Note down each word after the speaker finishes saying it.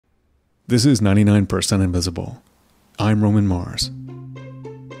This is 99% Invisible. I'm Roman Mars.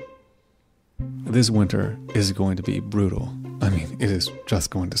 This winter is going to be brutal. I mean, it is just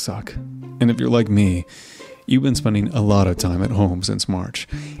going to suck. And if you're like me, you've been spending a lot of time at home since March,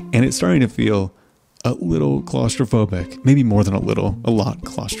 and it's starting to feel a little claustrophobic. Maybe more than a little, a lot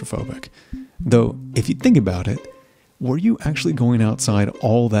claustrophobic. Though, if you think about it, were you actually going outside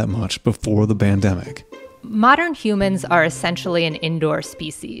all that much before the pandemic? Modern humans are essentially an indoor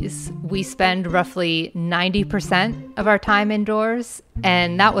species. We spend roughly 90% of our time indoors,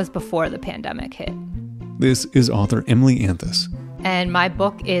 and that was before the pandemic hit. This is author Emily Anthus. And my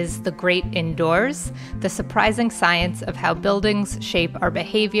book is The Great Indoors, The Surprising Science of How Buildings Shape Our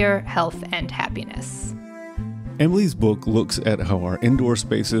Behavior, Health, and Happiness. Emily's book looks at how our indoor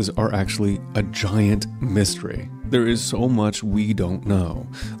spaces are actually a giant mystery. There is so much we don't know.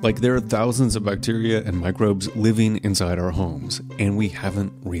 Like, there are thousands of bacteria and microbes living inside our homes, and we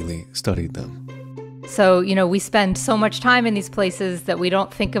haven't really studied them. So, we spend so much time in these places that we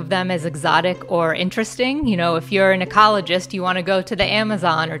don't think of them as exotic or interesting. If you're an ecologist, you want to go to the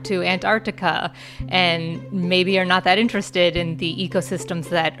Amazon or to Antarctica, and maybe you're not that interested in the ecosystems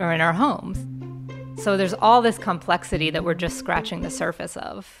that are in our homes. So there's all this complexity that we're just scratching the surface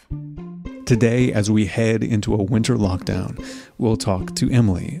of. Today, as we head into a winter lockdown, we'll talk to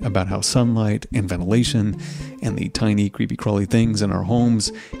Emily about how sunlight and ventilation and the tiny, creepy crawly things in our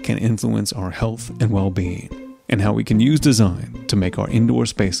homes can influence our health and well-being, and how we can use design to make our indoor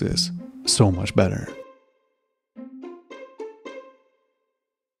spaces so much better.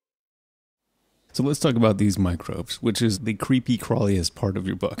 So let's talk about these microbes, which is the creepy crawliest part of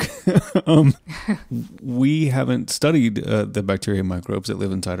your book. We haven't studied the bacteria and microbes that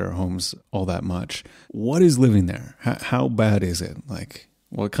live inside our homes all that much. What is living there? How bad is it? Like,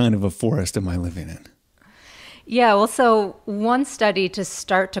 what kind of a forest am I living in? Yeah, well, so one study to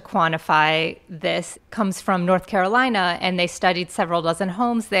start to quantify this comes from North Carolina, and they studied several dozen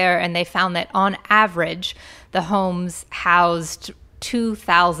homes there, and they found that on average, the homes housed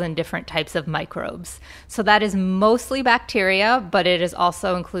 2,000 different types of microbes. So that is mostly bacteria, but it is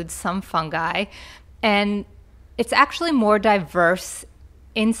also includes some fungi. And it's actually more diverse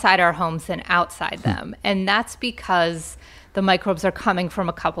inside our homes than outside them. And that's because the microbes are coming from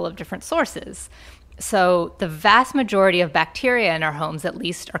a couple of different sources. So the vast majority of bacteria in our homes, at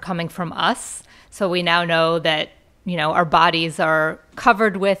least, are coming from us. So we now know that our bodies are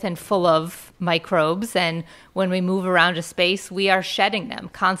covered with and full of microbes, and when we move around a space, we are shedding them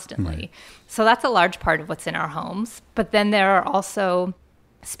constantly. Right. So that's a large part of what's in our homes. But then there are also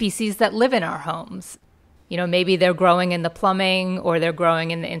species that live in our homes. Maybe they're growing in the plumbing or they're growing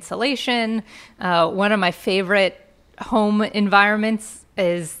in the insulation. One of my favorite home environments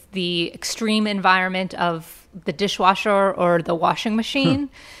is the extreme environment of the dishwasher or the washing machine.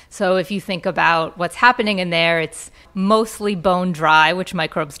 So if you think about what's happening in there, it's mostly bone dry, which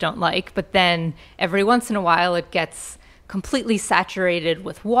microbes don't like. But then every once in a while, it gets completely saturated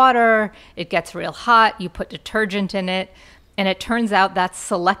with water. It gets real hot. You put detergent in it. And it turns out that's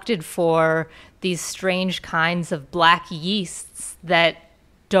selected for these strange kinds of black yeasts that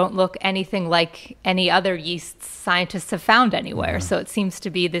don't look anything like any other yeasts scientists have found anywhere. So it seems to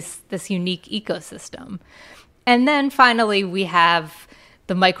be this unique ecosystem. And then finally, we have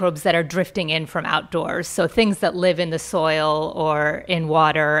the microbes that are drifting in from outdoors. So things that live in the soil or in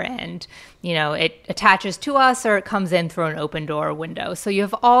water, and, it attaches to us or it comes in through an open door or window. So you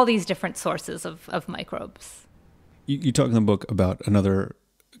have all these different sources of microbes. You talk in the book about another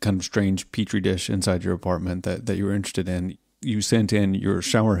kind of strange petri dish inside your apartment that you were interested in. You sent in your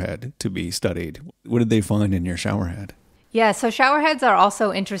shower head to be studied. What did they find in your shower head? Yeah, so shower heads are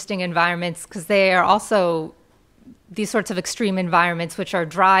also interesting environments because they are also these sorts of extreme environments which are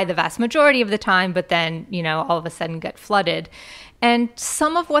dry the vast majority of the time, but then, all of a sudden get flooded. And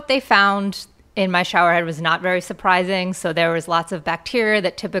some of what they found in my shower head was not very surprising. So there was lots of bacteria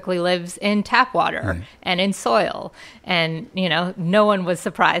that typically lives in tap water and in soil. And, no one was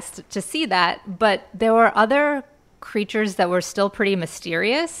surprised to see that. But there were other creatures that were still pretty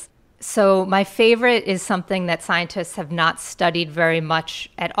mysterious. So my favorite is something that scientists have not studied very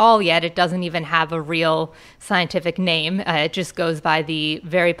much at all yet. It doesn't even have a real scientific name. It just goes by the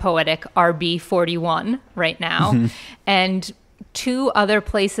very poetic RB41 right now. And two other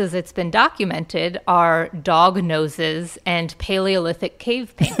places it's been documented are dog noses and Paleolithic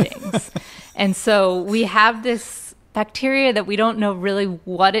cave paintings. And so we have this bacteria that we don't know really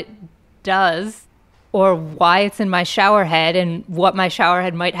what it does or why it's in my shower head and what my shower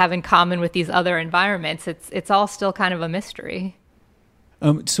head might have in common with these other environments. It's all still kind of a mystery.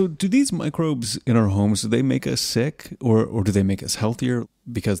 So do these microbes in our homes, do they make us sick or do they make us healthier?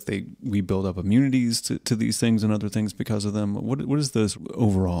 because we build up immunities to these things and other things because of them? What is the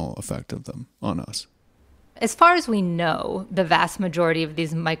overall effect of them on us? As far as we know, the vast majority of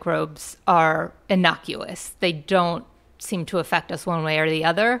these microbes are innocuous. They don't seem to affect us one way or the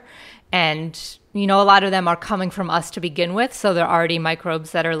other. And, a lot of them are coming from us to begin with. So they're already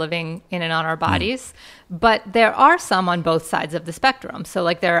microbes that are living in and on our bodies. But there are some on both sides of the spectrum.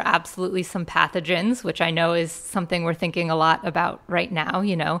 So there are absolutely some pathogens, which I know is something we're thinking a lot about right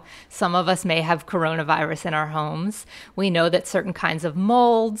now. Some of us may have coronavirus in our homes. We know that certain kinds of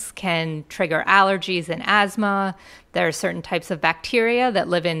molds can trigger allergies and asthma. There are certain types of bacteria that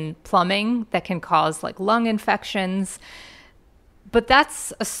live in plumbing that can cause lung infections. But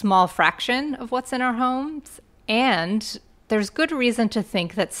that's a small fraction of what's in our homes. And there's good reason to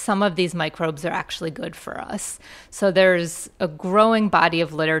think that some of these microbes are actually good for us. So there's a growing body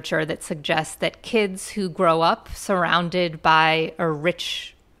of literature that suggests that kids who grow up surrounded by a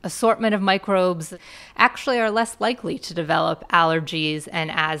rich assortment of microbes actually are less likely to develop allergies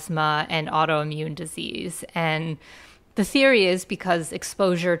and asthma and autoimmune disease. And the theory is because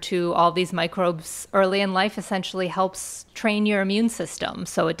exposure to all these microbes early in life essentially helps train your immune system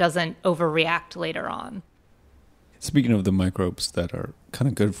so it doesn't overreact later on. Speaking of the microbes that are kind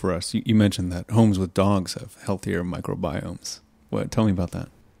of good for us, you mentioned that homes with dogs have healthier microbiomes. Tell me about that.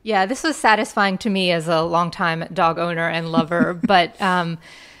 Yeah, this was satisfying to me as a longtime dog owner and lover, but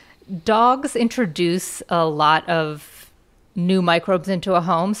dogs introduce a lot of new microbes into a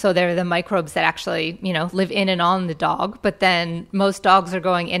home. So they're the microbes that actually, live in and on the dog. But then most dogs are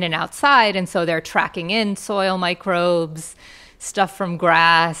going in and outside. And so they're tracking in soil microbes, stuff from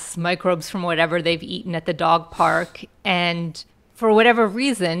grass, microbes from whatever they've eaten at the dog park. And for whatever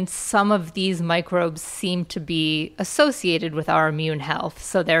reason, some of these microbes seem to be associated with our immune health.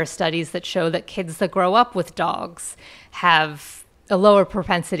 So there are studies that show that kids that grow up with dogs have a lower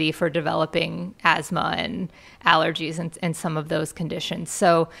propensity for developing asthma and allergies and some of those conditions.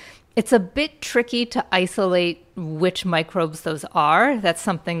 So it's a bit tricky to isolate which microbes those are. That's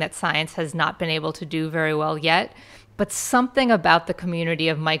something that science has not been able to do very well yet. But something about the community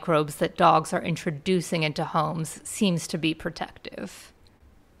of microbes that dogs are introducing into homes seems to be protective.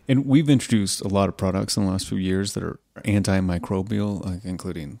 And we've introduced a lot of products in the last few years that are antimicrobial,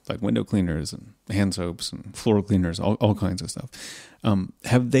 including window cleaners and hand soaps and floor cleaners, all kinds of stuff.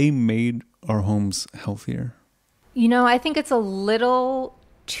 Have they made our homes healthier? I think it's a little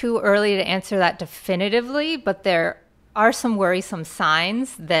too early to answer that definitively, but there are some worrisome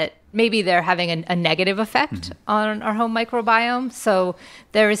signs that maybe they're having a negative effect on our home microbiome. So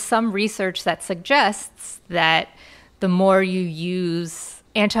there is some research that suggests that the more you use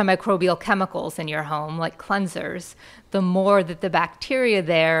antimicrobial chemicals in your home, like cleansers, the more that the bacteria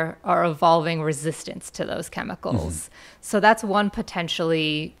there are evolving resistance to those chemicals. So that's one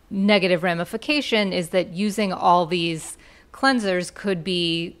potentially negative ramification, is that using all these cleansers could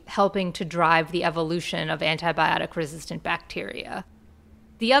be helping to drive the evolution of antibiotic-resistant bacteria.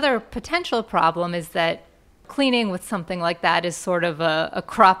 The other potential problem is that cleaning with something like that is sort of a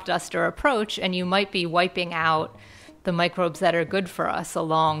crop duster approach, and you might be wiping out the microbes that are good for us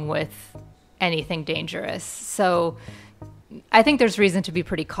along with anything dangerous. So I think there's reason to be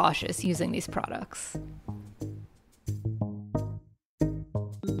pretty cautious using these products.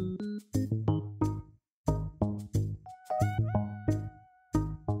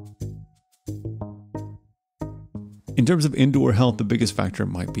 In terms of indoor health, the biggest factor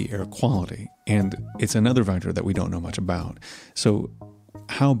might be air quality, and it's another factor that we don't know much about. So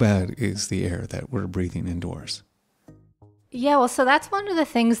how bad is the air that we're breathing indoors? Yeah, well, so that's one of the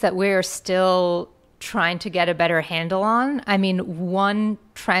things that we're still trying to get a better handle on. I mean, one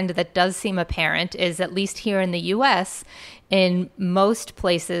trend that does seem apparent is, at least here in the US, in most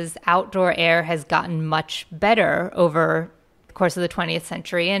places, outdoor air has gotten much better over the course of the 20th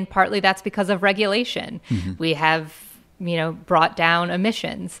century, and partly that's because of regulation. We have, brought down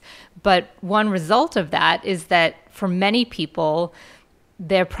emissions. But one result of that is that for many people,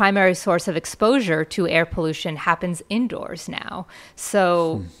 their primary source of exposure to air pollution happens indoors now.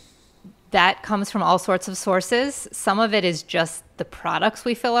 So that comes from all sorts of sources. Some of it is just the products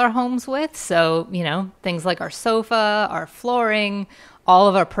we fill our homes with. So, things like our sofa, our flooring, all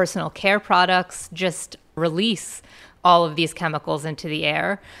of our personal care products just release all of these chemicals into the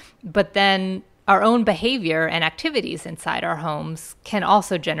air. But then our own behavior and activities inside our homes can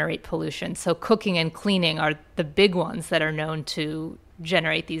also generate pollution. So cooking and cleaning are the big ones that are known to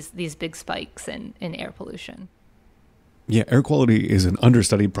generate these big spikes in air pollution. Yeah, air quality is an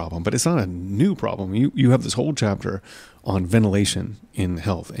understudied problem, but it's not a new problem. You have this whole chapter on ventilation in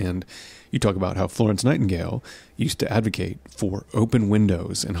health, and you talk about how Florence Nightingale used to advocate for open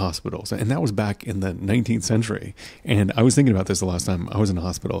windows in hospitals, and that was back in the 19th century. And I was thinking about this the last time I was in a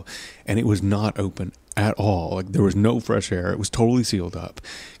hospital, and it was not open at all. Like, there was no fresh air. It was totally sealed up.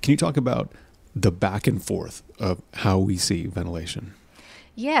 Can you talk about the back and forth of how we see ventilation?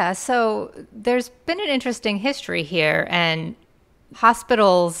 Yeah, so there's been an interesting history here, and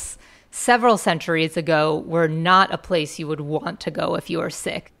hospitals several centuries ago were not a place you would want to go if you were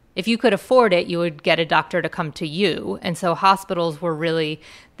sick. If you could afford it, you would get a doctor to come to you. And so hospitals were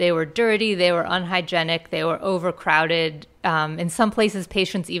they were dirty, they were unhygienic, they were overcrowded. In some places,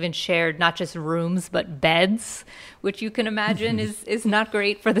 patients even shared not just rooms, but beds, which you can imagine is not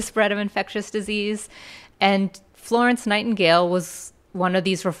great for the spread of infectious disease. And Florence Nightingale was one of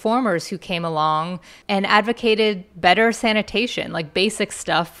these reformers who came along and advocated better sanitation, like basic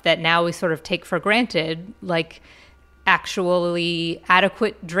stuff that now we sort of take for granted, like actually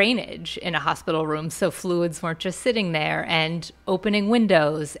adequate drainage in a hospital room so fluids weren't just sitting there, and opening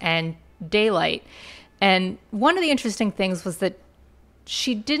windows and daylight. And one of the interesting things was that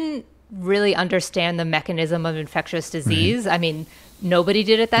she didn't really understand the mechanism of infectious disease. Right. I mean, nobody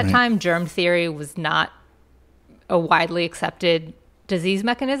did at that time. Germ theory was not a widely accepted disease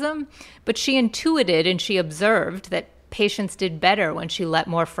mechanism, but she intuited and she observed that patients did better when she let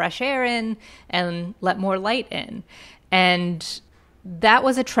more fresh air in and let more light in. And that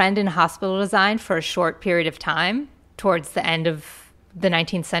was a trend in hospital design for a short period of time, towards the end of the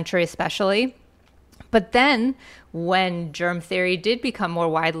 19th century especially. But then when germ theory did become more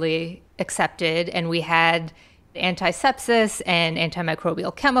widely accepted and we had antisepsis and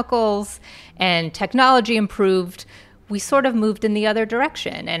antimicrobial chemicals and technology improved, we sort of moved in the other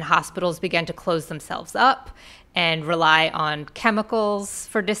direction, and hospitals began to close themselves up and rely on chemicals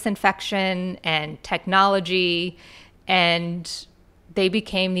for disinfection and technology, and they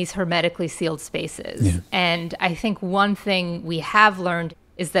became these hermetically sealed spaces. Yeah. And I think one thing we have learned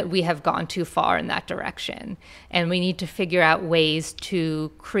is that we have gone too far in that direction, and we need to figure out ways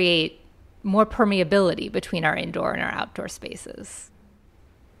to create more permeability between our indoor and our outdoor spaces.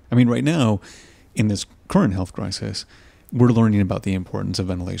 I mean, right now, in this current health crisis, we're learning about the importance of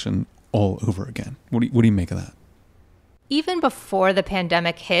ventilation all over again. What do you make of that? Even before the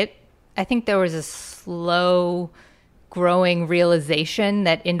pandemic hit, I think there was a slow growing realization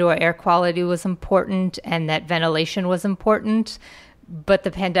that indoor air quality was important and that ventilation was important. But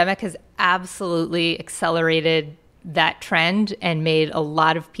the pandemic has absolutely accelerated that trend and made a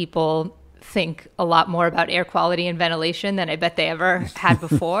lot of people think a lot more about air quality and ventilation than I bet they ever had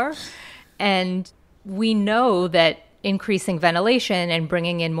before. And we know that increasing ventilation and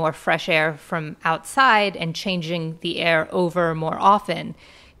bringing in more fresh air from outside and changing the air over more often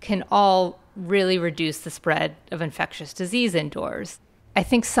can all really reduce the spread of infectious disease indoors. I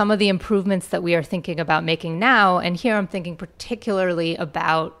think some of the improvements that we are thinking about making now, and here I'm thinking particularly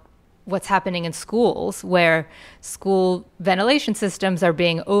about what's happening in schools, where school ventilation systems are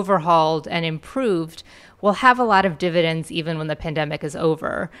being overhauled and improved, will have a lot of dividends even when the pandemic is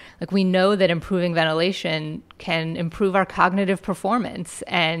over. Like, we know that improving ventilation can improve our cognitive performance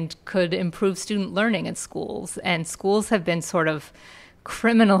and could improve student learning in schools. And schools have been sort of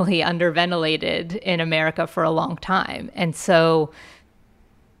criminally underventilated in America for a long time. And so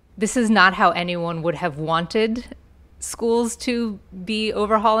this is not how anyone would have wanted schools to be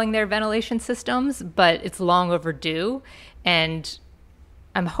overhauling their ventilation systems, but it's long overdue. And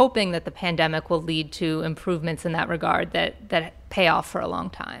I'm hoping that the pandemic will lead to improvements in that regard that pay off for a long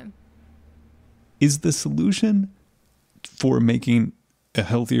time. Is the solution for making a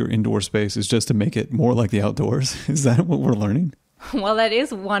healthier indoor space is just to make it more like the outdoors? Is that what we're learning? Well, that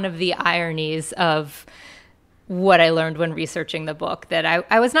is one of the ironies of what I learned when researching the book, that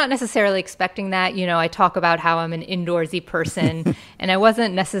I was not necessarily expecting that. You know, I talk about how I'm an indoorsy person, and I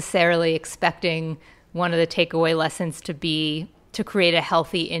wasn't necessarily expecting one of the takeaway lessons to be to create a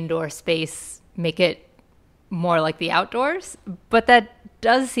healthy indoor space, make it more like the outdoors. But that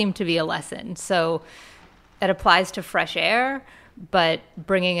does seem to be a lesson. So it applies to fresh air, but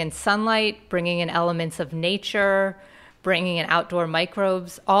bringing in sunlight, bringing in elements of nature, bringing in outdoor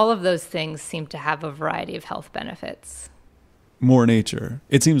microbes, all of those things seem to have a variety of health benefits. More nature.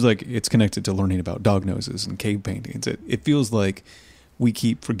 It seems like it's connected to learning about dog noses and cave paintings. It feels like we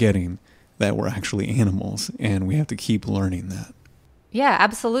keep forgetting that we're actually animals, and we have to keep learning that. Yeah,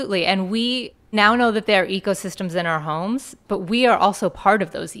 absolutely. And we now know that there are ecosystems in our homes, but we are also part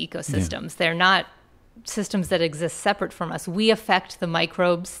of those ecosystems. Yeah. They're not systems that exist separate from us. We affect the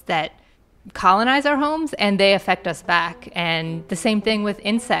microbes that colonize our homes, and they affect us back. And the same thing with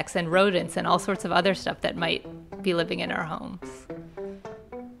insects and rodents and all sorts of other stuff that might be living in our homes.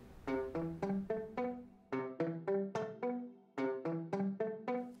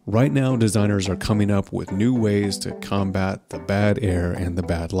 Right now, designers are coming up with new ways to combat the bad air and the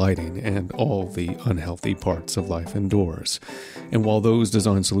bad lighting and all the unhealthy parts of life indoors. And while those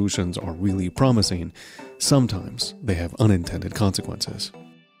design solutions are really promising, sometimes they have unintended consequences.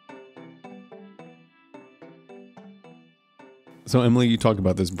 So Emily, you talked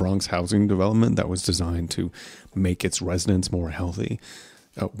about this Bronx housing development that was designed to make its residents more healthy.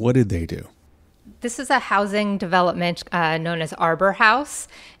 What did they do? This is a housing development known as Arbor House,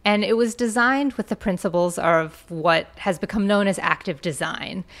 and it was designed with the principles of what has become known as active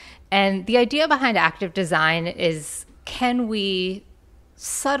design. And the idea behind active design is, can we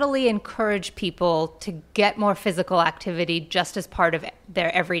subtly encourage people to get more physical activity just as part of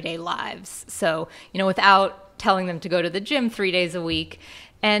their everyday lives? So, without telling them to go to the gym 3 days a week.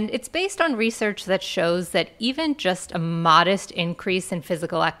 And it's based on research that shows that even just a modest increase in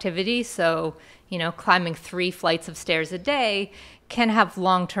physical activity, so, climbing 3 flights of stairs a day, can have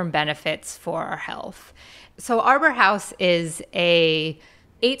long-term benefits for our health. So Arbor House is a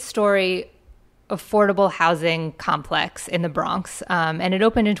 8-story affordable housing complex in the Bronx, and it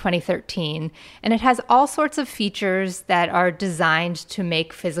opened in 2013. And it has all sorts of features that are designed to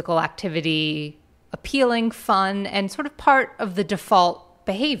make physical activity appealing, fun, and sort of part of the default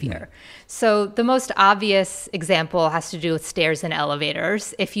behavior. So the most obvious example has to do with stairs and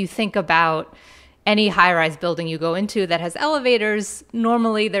elevators. If you think about any high-rise building you go into that has elevators,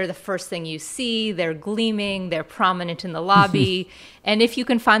 normally they're the first thing you see. They're gleaming, they're prominent in the lobby. And if you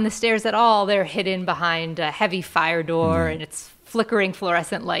can find the stairs at all, they're hidden behind a heavy fire door and it's flickering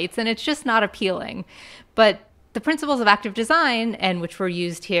fluorescent lights, and it's just not appealing. But the principles of active design, and which were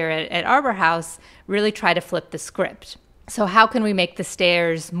used here at Arbor House, really try to flip the script. So how can we make the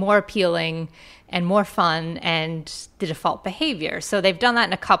stairs more appealing and more fun and the default behavior? So they've done that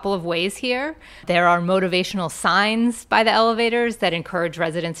in a couple of ways here. There are motivational signs by the elevators that encourage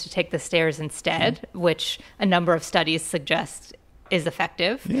residents to take the stairs instead, which a number of studies suggest is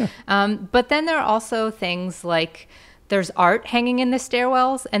effective. Yeah. But then there are also things like there's art hanging in the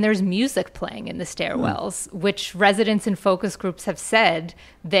stairwells and there's music playing in the stairwells, which residents in focus groups have said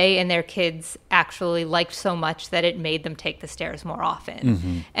they and their kids actually liked so much that it made them take the stairs more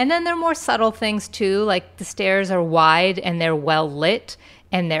often. And then there are more subtle things too, like the stairs are wide and they're well lit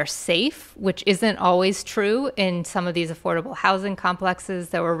and they're safe, which isn't always true in some of these affordable housing complexes.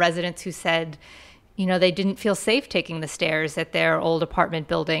 There were residents who said, they didn't feel safe taking the stairs at their old apartment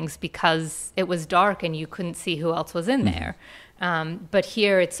buildings because it was dark and you couldn't see who else was in there. But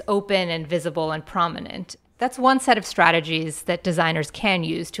here it's open and visible and prominent. That's one set of strategies that designers can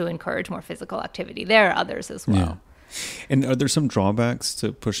use to encourage more physical activity. There are others as well. Yeah. And are there some drawbacks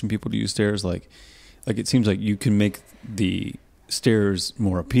to pushing people to use stairs? Like it seems like you can make the stairs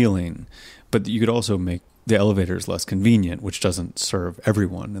more appealing, but you could also make the elevators less convenient, which doesn't serve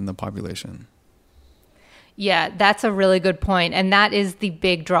everyone in the population. Yeah, that's a really good point. And that is the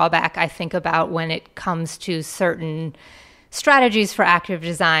big drawback I think about when it comes to certain strategies for active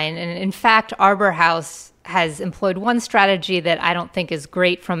design. And in fact, Arbor House has employed one strategy that I don't think is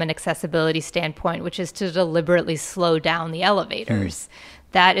great from an accessibility standpoint, which is to deliberately slow down the elevators.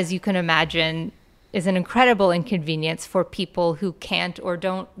 That, as you can imagine, is an incredible inconvenience for people who can't or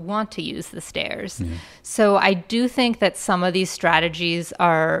don't want to use the stairs. So I do think that some of these strategies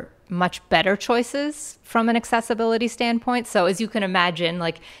are much better choices from an accessibility standpoint. So as you can imagine,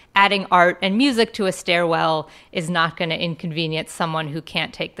 like adding art and music to a stairwell is not going to inconvenience someone who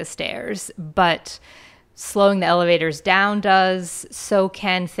can't take the stairs, but slowing the elevators down does. So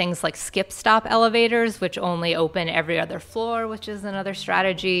can things like skip stop elevators, which only open every other floor, which is another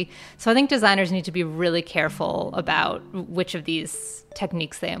strategy. So I think designers need to be really careful about which of these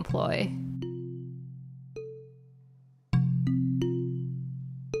techniques they employ.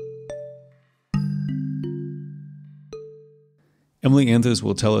 Emily Anthos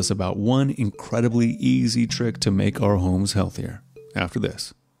will tell us about one incredibly easy trick to make our homes healthier after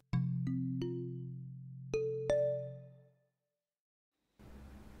this.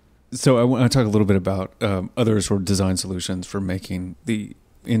 So I want to talk a little bit about other sort of design solutions for making the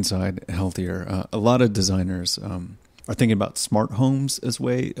inside healthier. A lot of designers are thinking about smart homes as a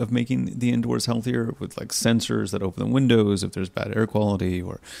way of making the indoors healthier, with like sensors that open the windows if there's bad air quality,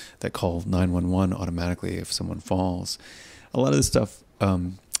 or that call 911 automatically if someone falls. A lot of this stuff,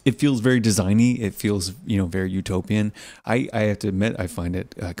 it feels very designy. It feels, very utopian. I have to admit, I find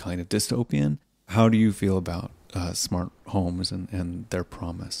it kind of dystopian. How do you feel about smart homes and their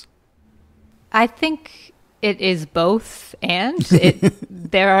promise? I think it is both, and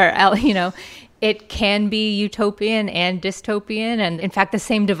there are, it can be utopian and dystopian. And in fact, the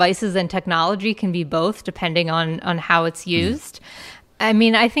same devices and technology can be both depending on how it's used. I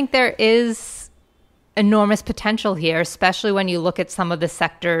mean, I think there is enormous potential here, especially when you look at some of the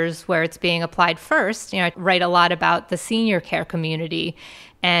sectors where it's being applied first. I write a lot about the senior care community,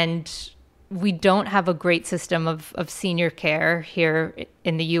 and we don't have a great system of senior care here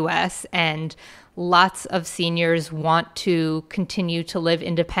in the US, and lots of seniors want to continue to live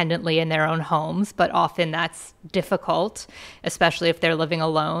independently in their own homes, but often that's difficult, especially if they're living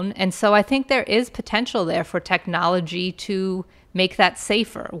alone. And so I think there is potential there for technology to make that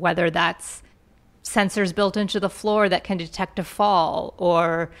safer, whether that's sensors built into the floor that can detect a fall,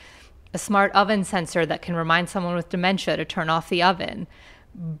 or a smart oven sensor that can remind someone with dementia to turn off the oven.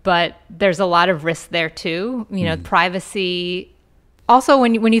 But there's a lot of risk there too. Privacy. Also,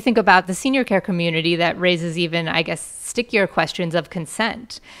 when you think about the senior care community, that raises even, I guess, stickier questions of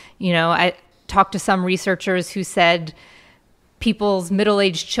consent. I talked to some researchers who said people's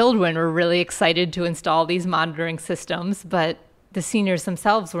middle-aged children were really excited to install these monitoring systems, but the seniors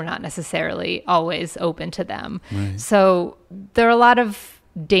themselves were not necessarily always open to them. Right. So there are a lot of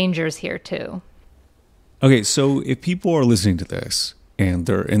dangers here too. Okay, so if people are listening to this and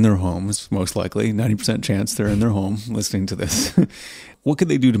they're in their homes, most likely, 90% chance they're in their home listening to this, what could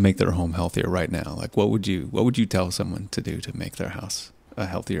they do to make their home healthier right now? Like, what would you tell someone to do to make their house a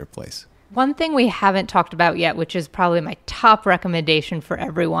healthier place? One thing we haven't talked about yet, which is probably my top recommendation for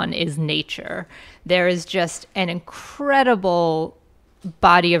everyone, is nature. There is just an incredible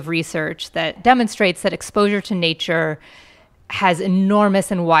body of research that demonstrates that exposure to nature has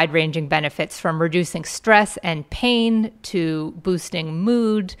enormous and wide-ranging benefits, from reducing stress and pain to boosting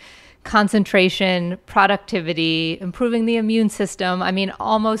mood, concentration, productivity, improving the immune system. I mean,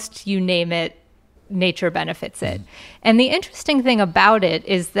 almost you name it, nature benefits it. And the interesting thing about it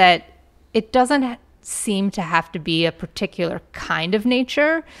is that it doesn't seem to have to be a particular kind of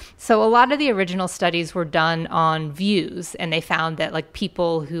nature. So a lot of the original studies were done on views, and they found that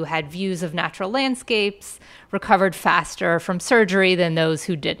people who had views of natural landscapes recovered faster from surgery than those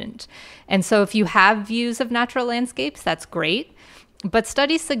who didn't. And so if you have views of natural landscapes, that's great. But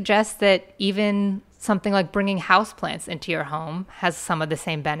studies suggest that even something like bringing houseplants into your home has some of the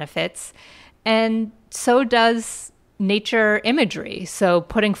same benefits. And so does nature imagery. So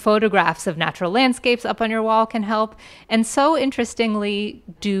putting photographs of natural landscapes up on your wall can help. And so interestingly,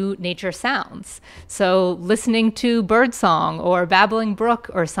 do nature sounds. So listening to birdsong or babbling brook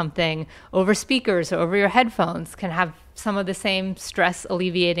or something over speakers or over your headphones can have some of the same stress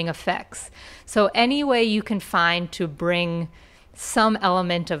alleviating effects. So any way you can find to bring some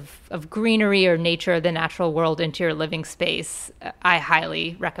element of greenery or nature, the natural world, into your living space, I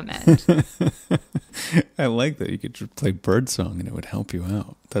highly recommend. I like that. You could play birdsong and it would help you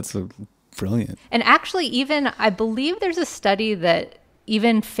out. That's brilliant. And actually, even I believe there's a study that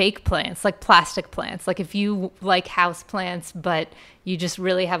even fake plants, like plastic plants, like if you like house plants, but you just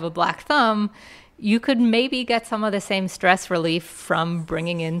really have a black thumb, you could maybe get some of the same stress relief from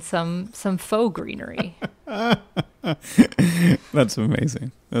bringing in some faux greenery. That's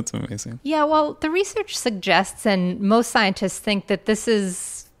amazing. That's amazing. Yeah, well, the research suggests, and most scientists think, that this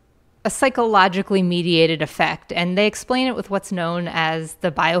is a psychologically mediated effect, and they explain it with what's known as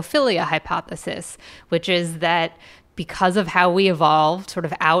the biophilia hypothesis, which is that because of how we evolved sort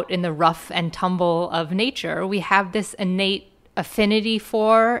of out in the rough and tumble of nature, we have this innate affinity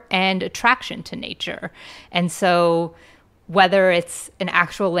for and attraction to nature. And so whether it's an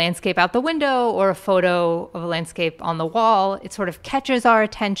actual landscape out the window or a photo of a landscape on the wall, it sort of catches our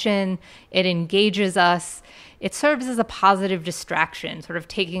attention, it engages us, it serves as a positive distraction, sort of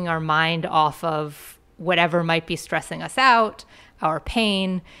taking our mind off of whatever might be stressing us out, our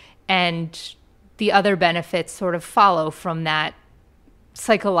pain, and the other benefits sort of follow from that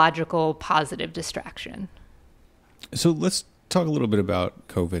psychological positive distraction. So let's talk a little bit about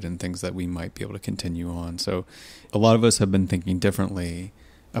COVID and things that we might be able to continue on. So a lot of us have been thinking differently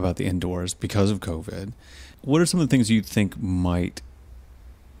about the indoors because of COVID. What are some of the things you think might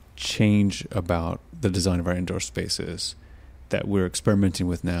change about the design of our indoor spaces that we're experimenting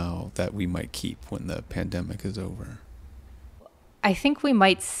with now that we might keep when the pandemic is over? I think we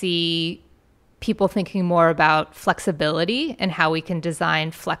might see people thinking more about flexibility and how we can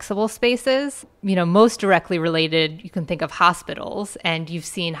design flexible spaces. Most directly related, you can think of hospitals, and you've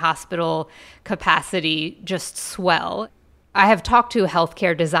seen hospital capacity just swell. I have talked to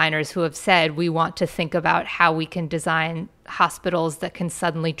healthcare designers who have said we want to think about how we can design hospitals that can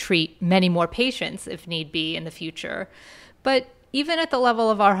suddenly treat many more patients if need be in the future. But even at the level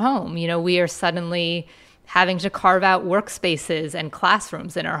of our home, we are suddenly having to carve out workspaces and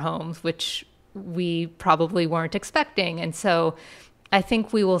classrooms in our homes, which we probably weren't expecting. And so I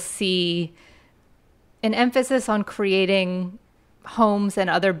think we will see an emphasis on creating homes and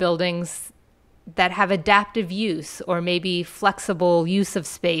other buildings that have adaptive use, or maybe flexible use of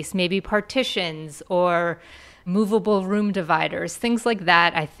space, maybe partitions or movable room dividers, things like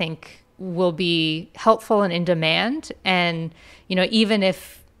that, I think will be helpful and in demand. And, even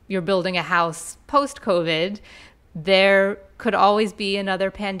if you're building a house post-COVID, there could always be another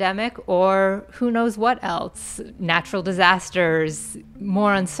pandemic, or who knows what else, natural disasters,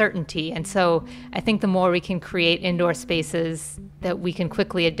 more uncertainty. And so I think the more we can create indoor spaces that we can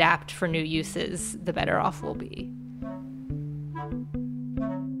quickly adapt for new uses, the better off we'll be.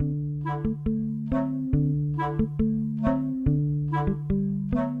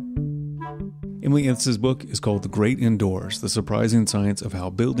 Emily Entz's book is called The Great Indoors, The Surprising Science of How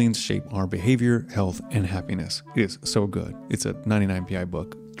Buildings Shape Our Behavior, Health, and Happiness. It is so good. It's a 99PI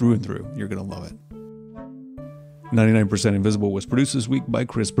book through and through. You're going to love it. 99% Invisible was produced this week by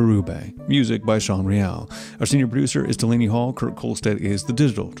Chris Berube. Music by Sean Real. Our senior producer is Delaney Hall. Kurt Kolstedt is the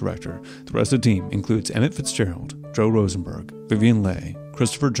digital director. The rest of the team includes Emmett Fitzgerald, Joe Rosenberg, Vivian Leigh,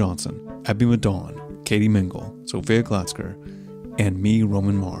 Christopher Johnson, Abby Madon, Katie Mingle, Sophia Glatzker, and me,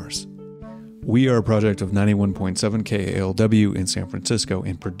 Roman Mars. We are a project of 91.7 KALW in San Francisco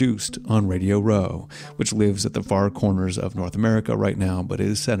and produced on Radio Row, which lives at the far corners of North America right now, but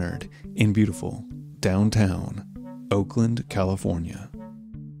is centered in beautiful downtown Oakland, California.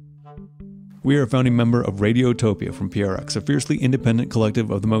 We are a founding member of Radiotopia from PRX, a fiercely independent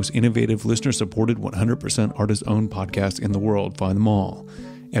collective of the most innovative, listener-supported, 100% artist-owned podcasts in the world. Find them all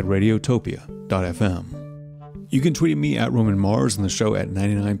at radiotopia.fm. You can tweet at me at Roman Mars and the show at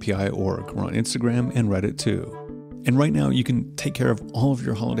 99pi.org. We're on Instagram and Reddit too. And right now, you can take care of all of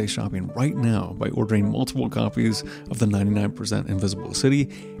your holiday shopping right now by ordering multiple copies of the 99% Invisible City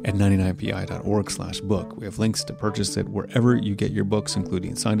at 99pi.org/book. We have links to purchase it wherever you get your books,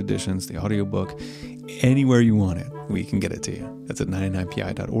 including signed editions, the audiobook, anywhere you want it, we can get it to you. That's at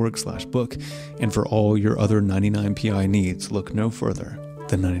 99pi.org/book. And for all your other 99pi needs, look no further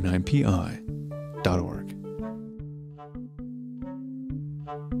than 99pi.org.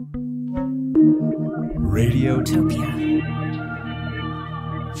 Radiotopia.